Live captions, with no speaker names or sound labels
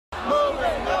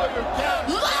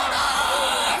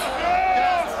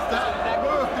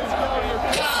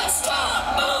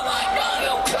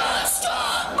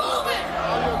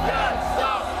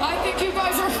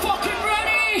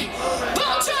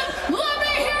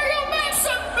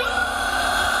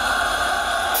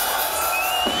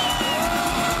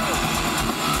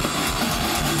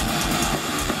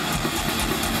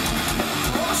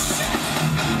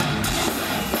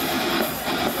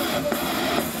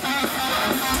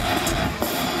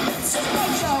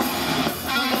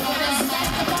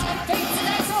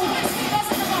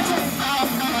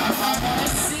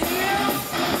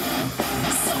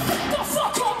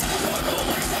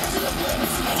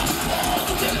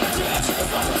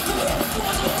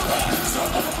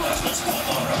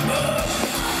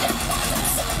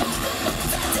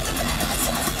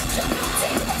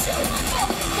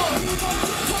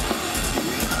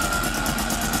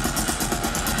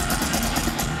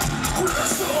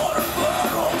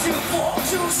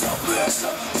to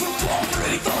submission, to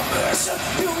complete the mission.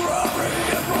 You worry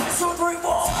and rise to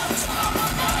revolt.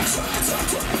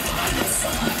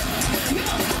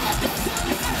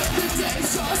 The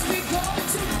day's just begun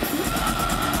to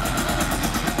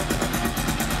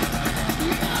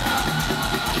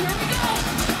here we go.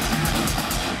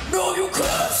 No, you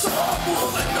can't stop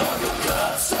moving. No, you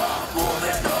can't stop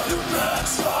moving. No, you can't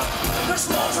stop. There's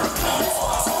more to go.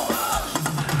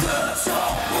 Can't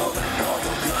stop moving. No,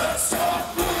 you can't stop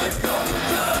moving. No, you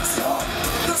can't stop.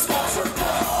 There's more to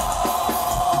go.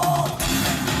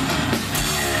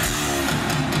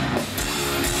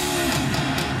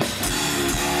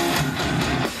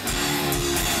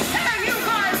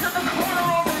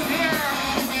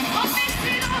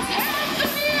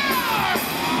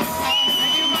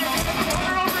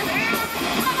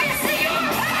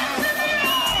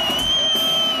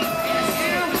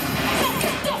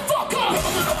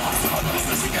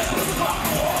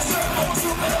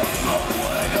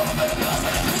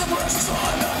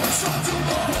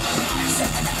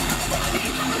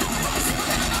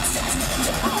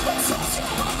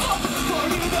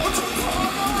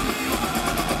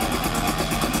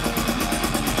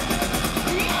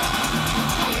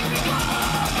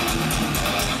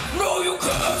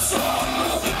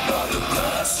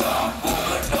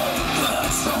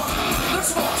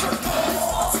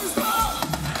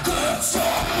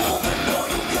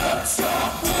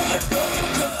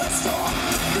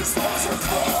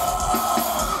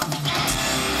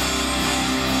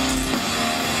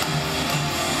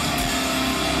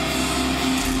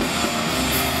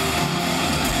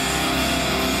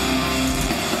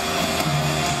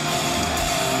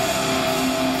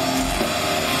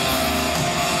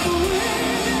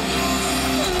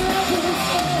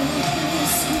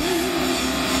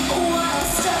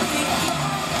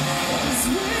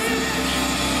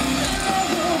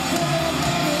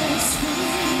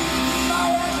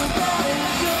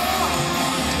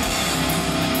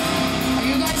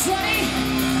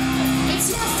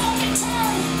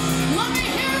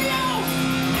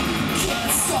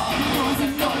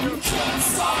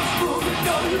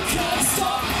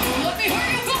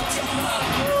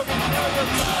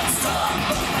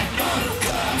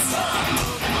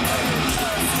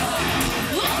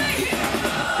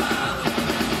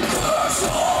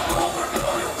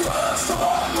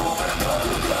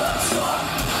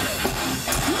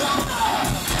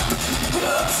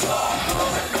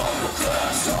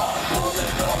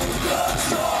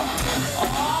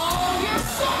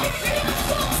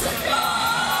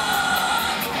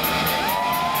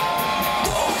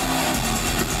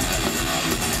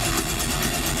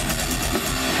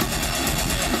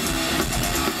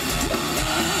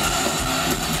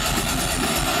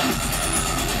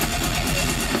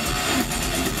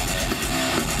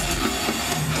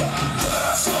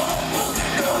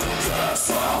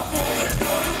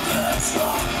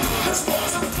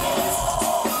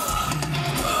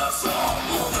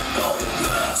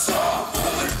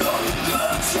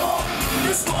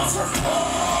 This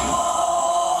monster